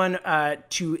 moving on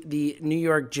to the New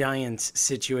York Giants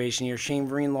situation here. Shane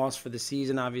Vereen lost for the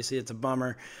season. Obviously, it's a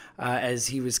bummer as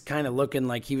he was kind of looking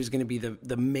like he was going to be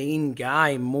the main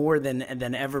guy more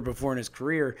than ever before in his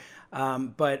career.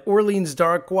 But Orleans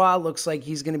Darkwa looks like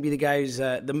he's going to be the guy who's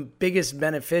the biggest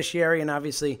beneficiary, and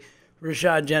obviously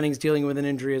Rashad Jennings dealing with an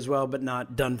injury as well, but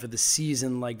not done for the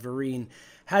season like Vereen.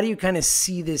 How do you kind of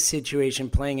see this situation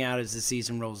playing out as the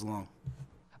season rolls along?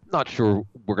 Not sure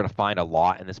we're going to find a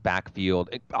lot in this backfield.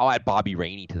 I'll add Bobby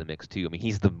Rainey to the mix, too. I mean,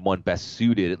 he's the one best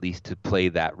suited, at least, to play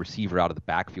that receiver out of the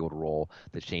backfield role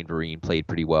that Shane Vereen played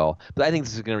pretty well. But I think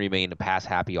this is going to remain a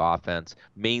pass-happy offense,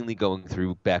 mainly going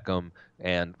through Beckham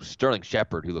and Sterling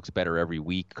Shepard, who looks better every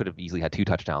week, could have easily had 2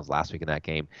 touchdowns last week in that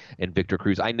game, and Victor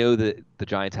Cruz. I know that the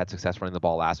Giants had success running the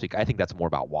ball last week. I think that's more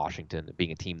about Washington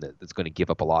being a team that's going to give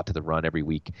up a lot to the run every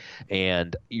week.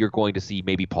 And you're going to see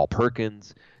maybe Paul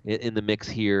Perkins in the mix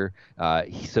here.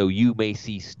 So you may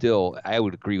see still, I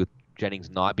would agree with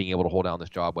Jennings not being able to hold down this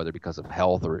job, whether because of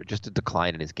health or just a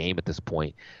decline in his game at this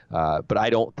point. But I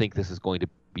don't think this is going to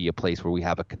be a place where we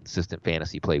have a consistent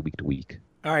fantasy play week to week.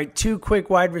 All right, 2 quick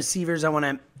wide receivers I want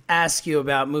to ask you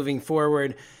about moving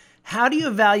forward. How do you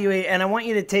evaluate, and I want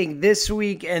you to take this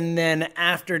week and then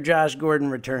after Josh Gordon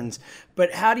returns,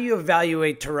 but how do you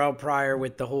evaluate Terrell Pryor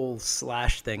with the whole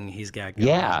slash thing he's got going?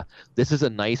 Yeah, this is a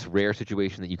nice, rare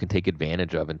situation that you can take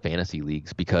advantage of in fantasy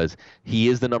leagues because he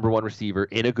is the number 1 receiver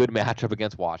in a good matchup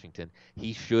against Washington.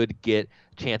 He should get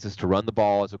chances to run the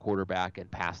ball as a quarterback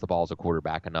and pass the ball as a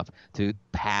quarterback enough to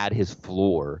pad his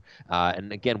floor.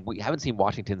 And again, we haven't seen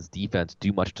Washington's defense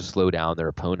do much to slow down their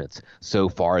opponents so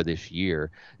far this year.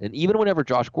 And even whenever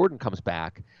Josh Gordon comes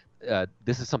back,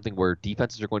 this is something where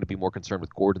defenses are going to be more concerned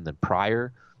with Gordon than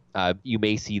Pryor. You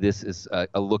may see this as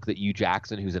a look that Hugh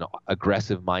Jackson, who's an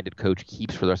aggressive-minded coach,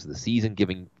 keeps for the rest of the season,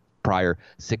 giving Pryor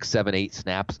 6, 7, 8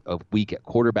 snaps a week at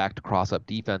quarterback to cross up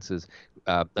defenses,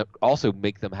 also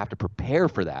make them have to prepare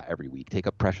for that every week, take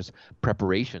up precious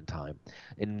preparation time.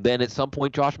 And then at some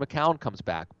point, Josh McCown comes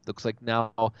back. Looks like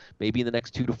now maybe in the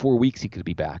next 2 to 4 weeks he could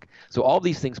be back. So all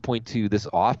these things point to this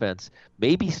offense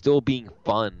maybe still being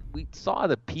fun. We saw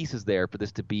the pieces there for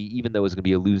this to be, even though it's going to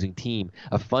be a losing team,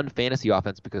 a fun fantasy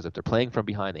offense, because if they're playing from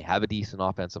behind, they have a decent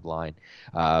offensive line.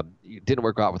 It didn't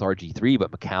work out with RG3,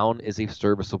 but McCown is a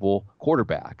serviceable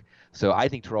quarterback. So I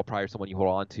think Terrell Pryor is someone you hold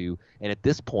on to. And at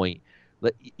this point,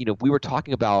 we were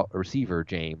talking about a receiver,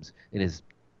 James, in his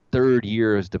third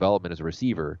year of development as a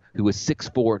receiver, who was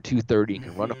 6'4" and 230 and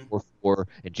can run a 4.4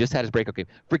 and just had his breakout game.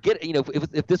 Forget,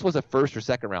 if this was a first or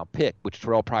second round pick, which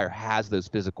Terrell Pryor has those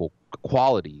physical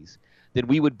qualities, then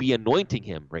we would be anointing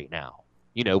him right now.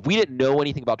 If we didn't know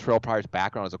anything about Terrell Pryor's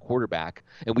background as a quarterback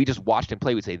and we just watched him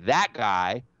play, we'd say that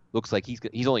guy looks like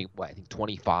he's only, I think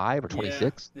 25 or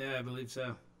 26. Yeah, I believe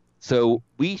so. So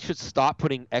we should stop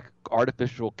putting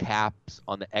artificial caps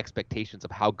on the expectations of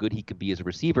how good he can be as a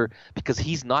receiver, because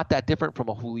he's not that different from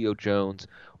a Julio Jones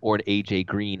or an A.J.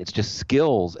 Green. It's just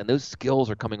skills, and those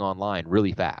skills are coming online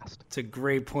really fast. It's a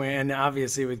great point, and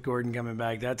obviously with Gordon coming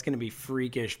back, that's going to be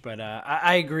freakish. But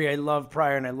I agree. I love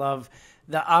Pryor, and I love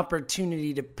the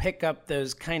opportunity to pick up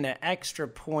those kind of extra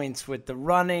points with the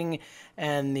running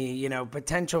and the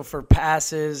potential for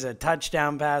passes, a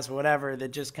touchdown pass, whatever, that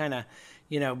just kind of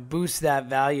boost that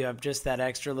value up just that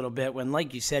extra little bit when,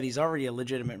 like you said, he's already a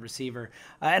legitimate receiver.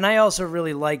 And I also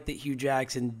really like that Hugh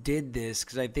Jackson did this,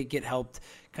 because I think it helped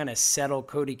kind of settle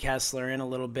Cody Kessler in a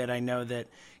little bit. I know that,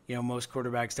 most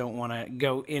quarterbacks don't want to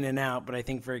go in and out, but I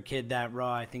think for a kid that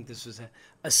raw, I think this was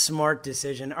a smart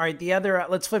decision. All right,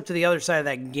 let's flip to the other side of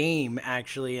that game,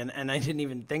 actually, and I didn't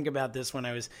even think about this when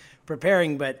I was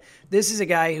preparing, but this is a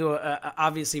guy who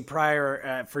obviously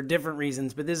Pryor for different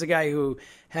reasons, but this is a guy who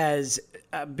has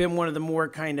been one of the more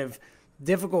kind of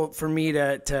difficult for me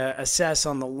to assess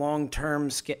on the long-term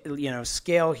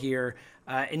scale here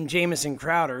in Jamison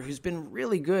Crowder, who's been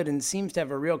really good and seems to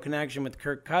have a real connection with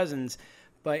Kirk Cousins,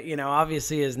 but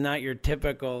obviously is not your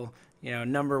typical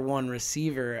number one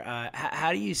receiver.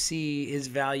 How do you see his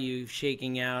value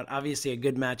shaking out? Obviously a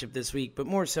good matchup this week, but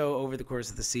more so over the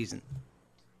course of the season.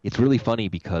 It's really funny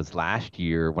because last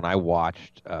year when I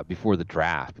watched, before the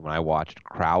draft, when I watched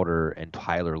Crowder and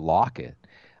Tyler Lockett,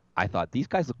 I thought these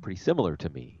guys look pretty similar to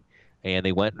me. And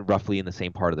they went roughly in the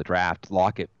same part of the draft.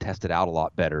 Lockett tested out a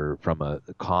lot better from a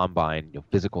combine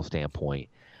physical standpoint.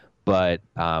 But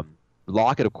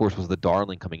Lockett, of course, was the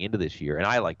darling coming into this year, and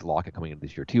I liked Lockett coming into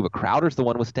this year too, but Crowder's the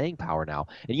one with staying power now.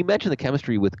 And you mentioned the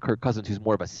chemistry with Kirk Cousins, who's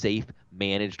more of a safe,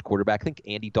 managed quarterback. I think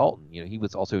Andy Dalton, he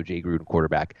was also a Jay Gruden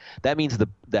quarterback. That means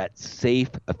that safe,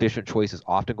 efficient choice is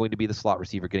often going to be the slot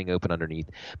receiver getting open underneath.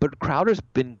 But Crowder's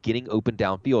been getting open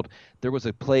downfield. There was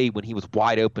a play when he was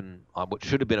wide open on what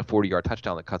should have been a 40-yard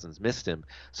touchdown that Cousins missed him.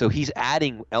 So he's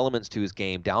adding elements to his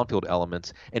game, downfield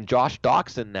elements. And Josh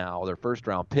Doxson now, their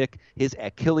first-round pick, his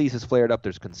Achilles has flared up.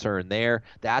 There's concern there.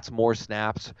 That's more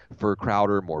snaps for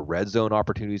Crowder, more red zone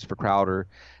opportunities for Crowder.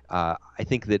 I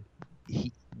think that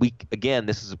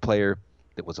this is a player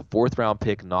that was a fourth-round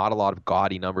pick, not a lot of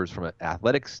gaudy numbers from an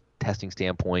athletics testing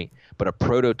standpoint, but a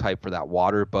prototype for that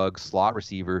water bug slot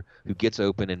receiver who gets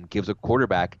open and gives a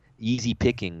quarterback easy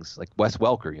pickings, like Wes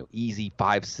Welker, easy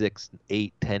 5, 6,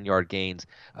 8, 10-yard gains,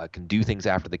 can do things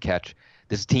after the catch.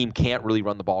 This team can't really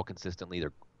run the ball consistently.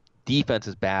 Their defense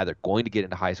is bad. They're going to get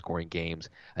into high-scoring games.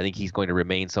 I think he's going to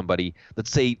remain somebody,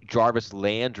 let's say Jarvis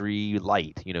Landry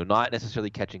light, not necessarily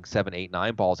catching 7, 8,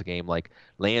 9 balls a game like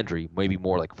Landry, maybe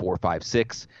more like 4, 5,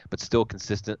 6, but still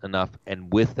consistent enough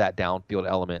and with that downfield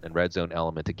element and red zone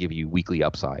element to give you weekly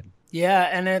upside. Yeah,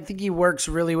 and I think he works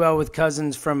really well with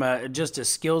Cousins from just a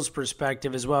skills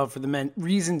perspective as well, for the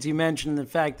reasons you mentioned, the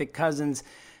fact that Cousins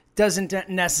doesn't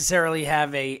necessarily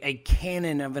have a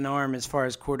cannon of an arm as far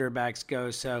as quarterbacks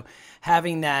go. So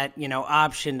having that,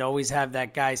 option to always have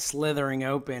that guy slithering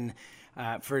open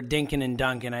for Dinkin and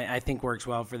Duncan, I think works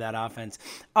well for that offense.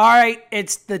 All right,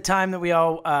 it's the time that we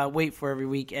all wait for every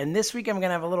week. And this week I'm going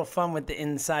to have a little fun with the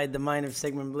Inside the Mind of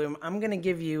Sigmund Bloom. I'm going to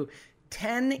give you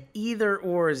 10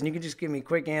 either-ors, and you can just give me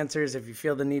quick answers. If you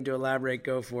feel the need to elaborate,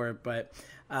 go for it. But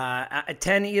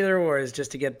 10 either-ors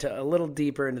just to get a little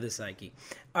deeper into the psyche.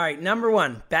 All right, number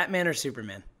 1, Batman or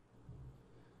Superman?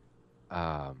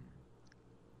 I'm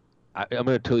going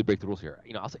to totally break the rules here.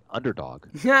 I'll say underdog.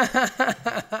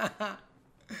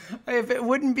 If it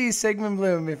wouldn't be Sigmund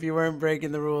Bloom if you weren't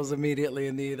breaking the rules immediately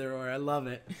in the either-or. I love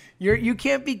it. You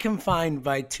can't be confined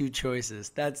by 2 choices.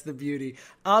 That's the beauty.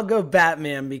 I'll go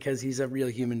Batman because he's a real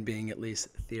human being, at least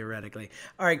theoretically.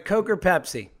 All right, Coke or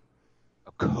Pepsi?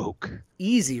 Coke.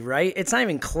 Easy, right? It's not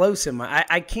even close in my.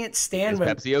 I can't stand Is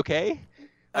Pepsi okay?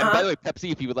 By the way,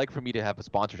 Pepsi, if you would like for me to have a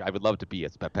sponsorship, I would love to be a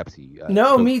Pepsi.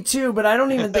 No, Coke. me too, but I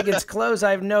don't even think it's close.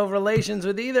 I have no relations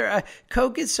with either.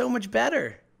 Coke is so much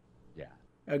better. Yeah.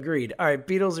 Agreed. All right,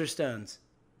 Beatles or Stones?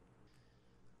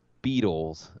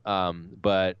 Beatles,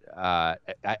 but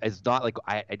it's not like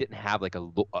I didn't have like a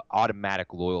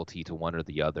automatic loyalty to one or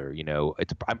the other. You know,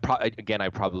 I'd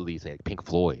probably say like Pink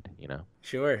Floyd. You know.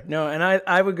 Sure. No, and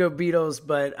I would go Beatles,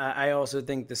 but I also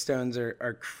think the Stones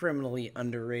are criminally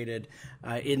underrated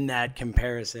in that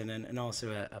comparison, and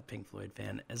also a Pink Floyd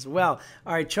fan as well.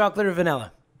 All right, chocolate or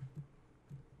vanilla?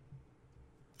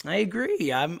 I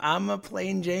agree. I'm a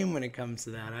plain Jane when it comes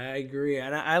to that. I agree.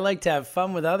 And I like to have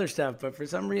fun with other stuff, but for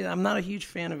some reason, I'm not a huge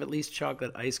fan of at least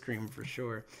chocolate ice cream for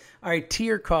sure. All right, tea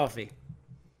or coffee?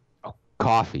 Oh,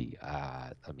 coffee.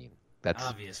 That's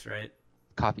obvious, right?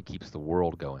 Coffee keeps the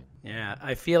world going. Yeah,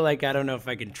 I feel like I don't know if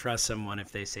I can trust someone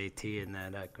if they say tea in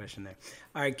that question there.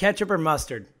 All right, ketchup or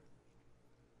mustard?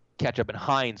 Ketchup. And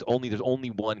Heinz, there's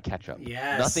only one ketchup.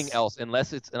 Yes. Nothing else,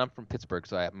 unless it's, and I'm from Pittsburgh,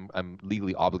 so I'm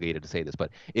legally obligated to say this, but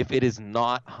if it is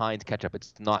not Heinz ketchup,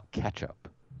 it's not ketchup.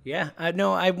 Yeah,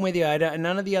 no, I'm with you.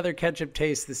 None of the other ketchup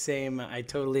tastes the same. I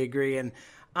totally agree. And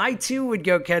I, too, would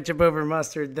go ketchup over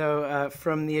mustard, though,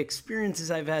 from the experiences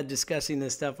I've had discussing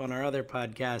this stuff on our other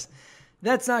podcast.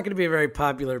 That's not going to be a very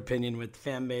popular opinion with the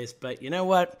fan base, but you know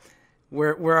what?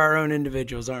 We're our own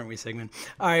individuals, aren't we, Sigmund?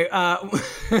 All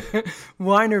right,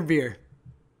 wine or beer?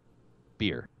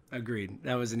 Beer. Agreed.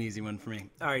 That was an easy one for me.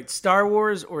 All right, Star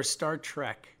Wars or Star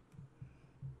Trek?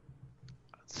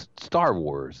 Star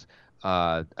Wars.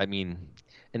 And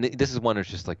this is one that's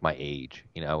just like my age,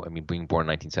 you know. I mean, being born in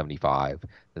 1975,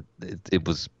 it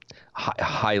was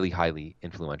highly, highly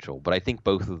influential. But I think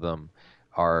both of them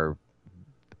are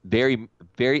very,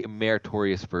 very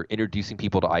meritorious for introducing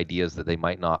people to ideas that they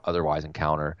might not otherwise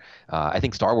encounter. I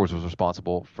think Star Wars was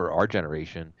responsible for our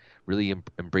generation really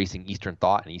embracing Eastern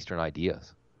thought and Eastern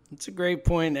ideas. It's a great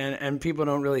point, and people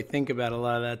don't really think about a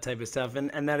lot of that type of stuff,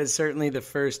 and that is certainly the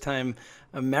first time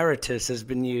emeritus has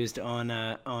been used on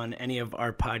any of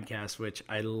our podcasts, which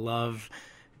I love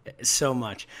so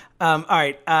much. All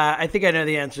right, I think I know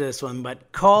the answer to this one,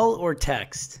 but call or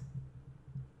text?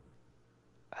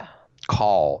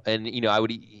 Call. And you know, I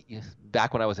would,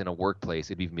 back when I was in a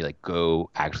workplace, it'd even be like, go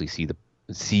actually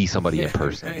see somebody in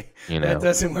person. Right. You know, that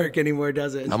doesn't work anymore,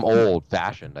 does it? I'm old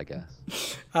fashioned, I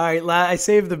guess. All right, I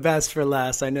saved the best for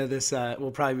last. I know this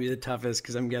will probably be the toughest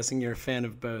because I'm guessing you're a fan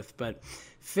of both, but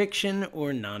fiction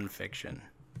or nonfiction?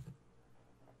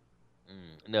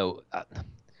 No.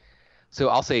 So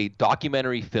I'll say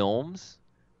documentary films,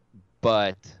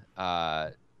 but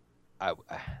I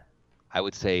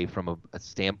would say from a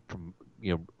stamp from,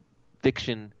 you know,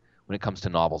 fiction when it comes to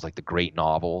novels, like the great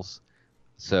novels.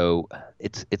 So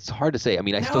it's hard to say. I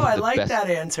mean, I like that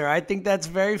answer. I think that's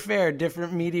very fair.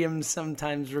 Different mediums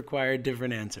sometimes require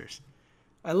different answers.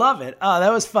 I love it. Oh,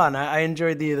 that was fun. I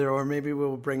enjoyed the either or. Maybe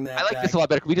we'll bring that back. This a lot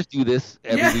better. Can we just do this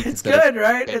every week? It's good,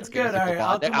 right? It's good. All right.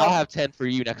 I'll have 10 for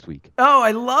you next week. Oh,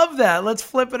 I love that. Let's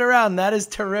flip it around. That is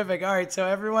terrific. All right. So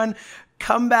everyone,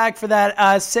 come back for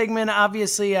that. Sigmund,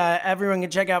 obviously, everyone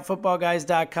can check out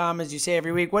footballguys.com, as you say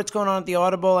every week. What's going on at the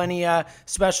Audible? Any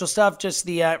special stuff? Just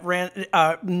the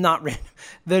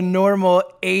the normal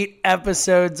 8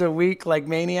 episodes a week like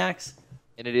maniacs?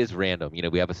 And it is random. You know,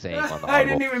 we have a saying on the Audible. I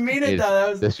didn't even mean it,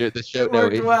 though. The show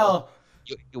worked well.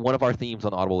 One of our themes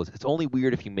on Audible is it's only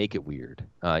weird if you make it weird.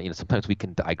 You know, sometimes we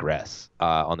can digress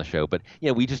on the show, but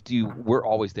you know, we're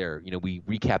always there. You know, we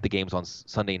recap the games on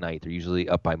Sunday night. They're usually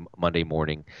up by Monday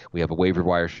morning. We have a waiver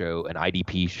wire show, an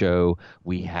IDP show.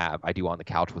 I do On the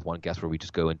Couch with one guest where we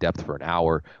just go in depth for an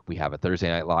hour. We have a Thursday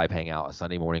night live hangout, a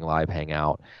Sunday morning live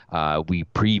hangout. We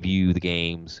preview the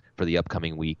games for the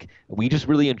upcoming week. We just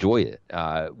really enjoy it.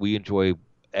 We enjoy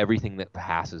everything that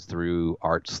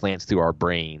slants through our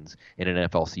brains in an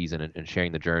NFL season and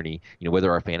sharing the journey, you know, whether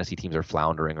our fantasy teams are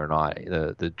floundering or not,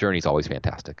 the journey's always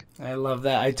fantastic. I love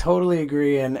that. I totally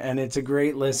agree. And it's a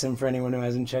great listen for anyone who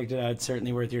hasn't checked it out. It's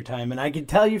certainly worth your time. And I can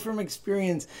tell you from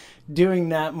experience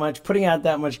putting out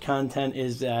that much content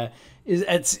is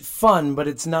it's fun, but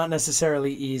it's not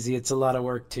necessarily easy. It's a lot of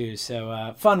work too.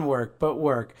 So fun work, but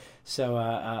work. So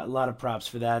a lot of props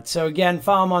for that. So again,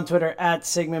 follow him on Twitter at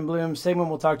Sigmund Bloom. Sigmund,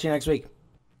 we'll talk to you next week.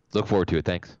 Look forward to it.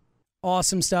 Thanks.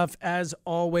 Awesome stuff, as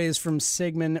always, from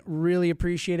Sigmund. Really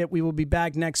appreciate it. We will be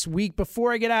back next week.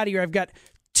 Before I get out of here, I've got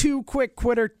 2 quick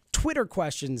Twitter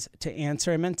questions to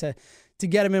answer. I meant to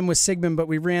get them in with Sigmund, but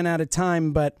we ran out of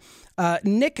time. But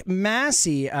Nick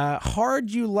Massey, hard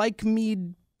you like me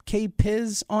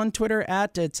KPiz on Twitter.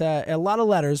 It's a lot of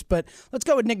letters, but let's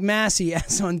go with Nick Massey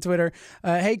as on Twitter.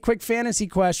 Hey, quick fantasy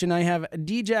question. I have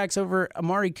Djax over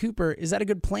Amari Cooper. Is that a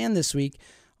good plan this week?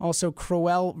 Also,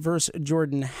 Crowell versus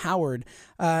Jordan Howard.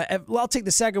 I'll take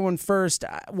the second one first.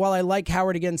 While I like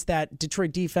Howard against that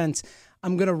Detroit defense,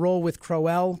 I'm going to roll with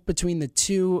Crowell between the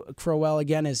two. Crowell,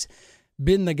 again, has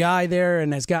been the guy there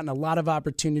and has gotten a lot of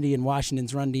opportunity, and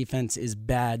Washington's run defense is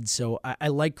bad. So I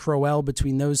like Crowell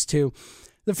between those two.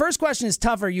 The first question is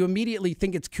tougher. You immediately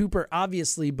think it's Cooper,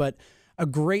 obviously, but a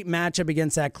great matchup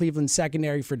against that Cleveland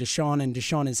secondary for Deshaun, and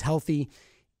Deshaun is healthy.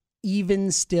 Even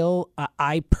still,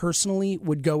 I personally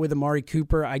would go with Amari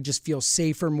Cooper. I just feel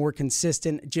safer, more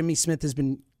consistent. Jimmy Smith has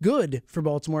been good for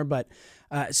Baltimore, but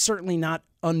certainly not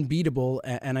unbeatable,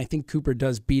 and I think Cooper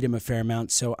does beat him a fair amount.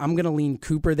 So I'm going to lean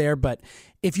Cooper there, but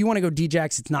if you want to go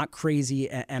Djax, it's not crazy,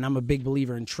 and I'm a big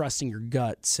believer in trusting your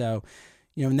gut. So,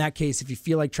 in that case, if you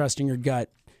feel like trusting your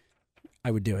gut, I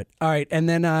would do it. All right, and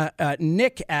then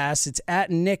Nick asks, it's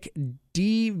at Nick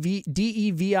Devir,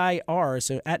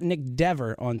 so at Nick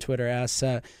Dever on Twitter, asks,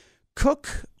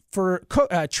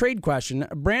 trade question,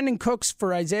 Brandon Cooks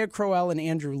for Isaiah Crowell and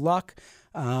Andrew Luck.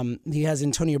 He has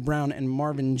Antonio Brown and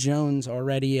Marvin Jones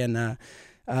already, and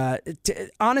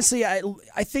honestly,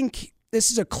 I think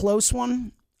this is a close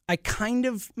one.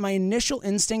 My initial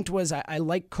instinct was I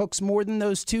like Cooks more than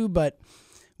those two, but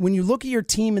when you look at your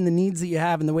team and the needs that you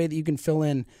have and the way that you can fill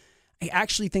in, I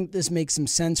actually think this makes some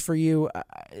sense for you.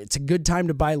 It's a good time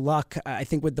to buy Luck. I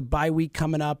think with the bye week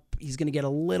coming up, he's going to get a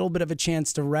little bit of a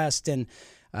chance to rest, and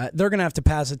they're going to have to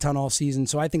pass a ton all season.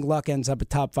 So I think Luck ends up a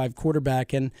top 5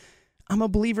 quarterback, and I'm a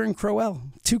believer in Crowell.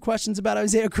 2 questions about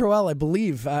Isaiah Crowell, I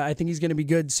believe. I think he's going to be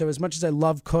good. So as much as I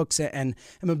love Cooks and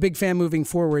I'm a big fan moving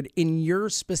forward, in your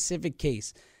specific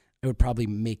case, I would probably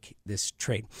make this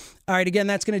trade. All right, again,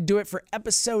 that's going to do it for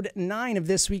episode 9 of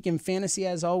This Week in Fantasy.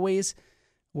 As always,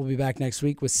 we'll be back next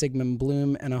week with Sigmund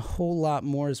Bloom and a whole lot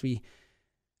more as we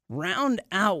round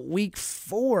out week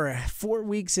 4. 4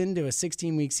 weeks into a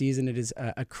 16-week season. It is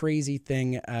a crazy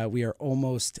thing. We are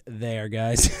almost there,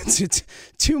 guys. It's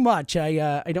too much.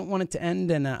 I don't want it to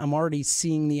end, and I'm already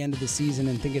seeing the end of the season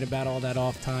and thinking about all that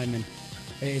off time, and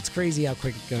it's crazy how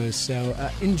quick it goes. So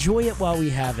enjoy it while we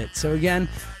have it. So again,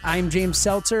 I'm James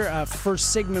Seltzer for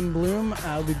Sigmund Bloom.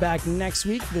 I'll be back next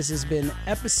week. This has been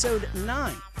episode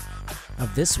 9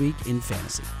 of This Week in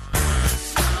Fantasy.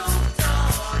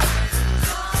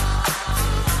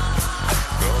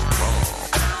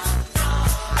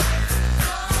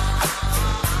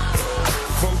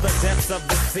 Depths of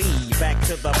the sea, back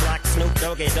to the block, Snoop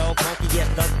Doggy Dogg, Funky, yeah,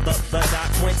 the doc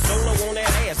went solo on that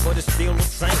ass, but it's still the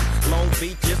same. Long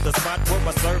Beach is the spot where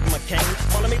I serve my cane.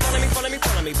 Follow me,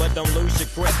 but don't lose your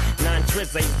grip. 9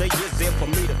 trips ain't the years there for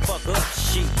me to fuck up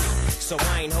shit. So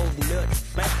I ain't holding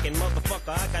nothing back, and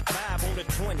motherfucker, I got 5 on the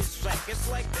 20 sack. It's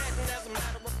like that, and as a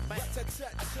matter of fact, 'cause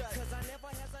I never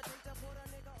had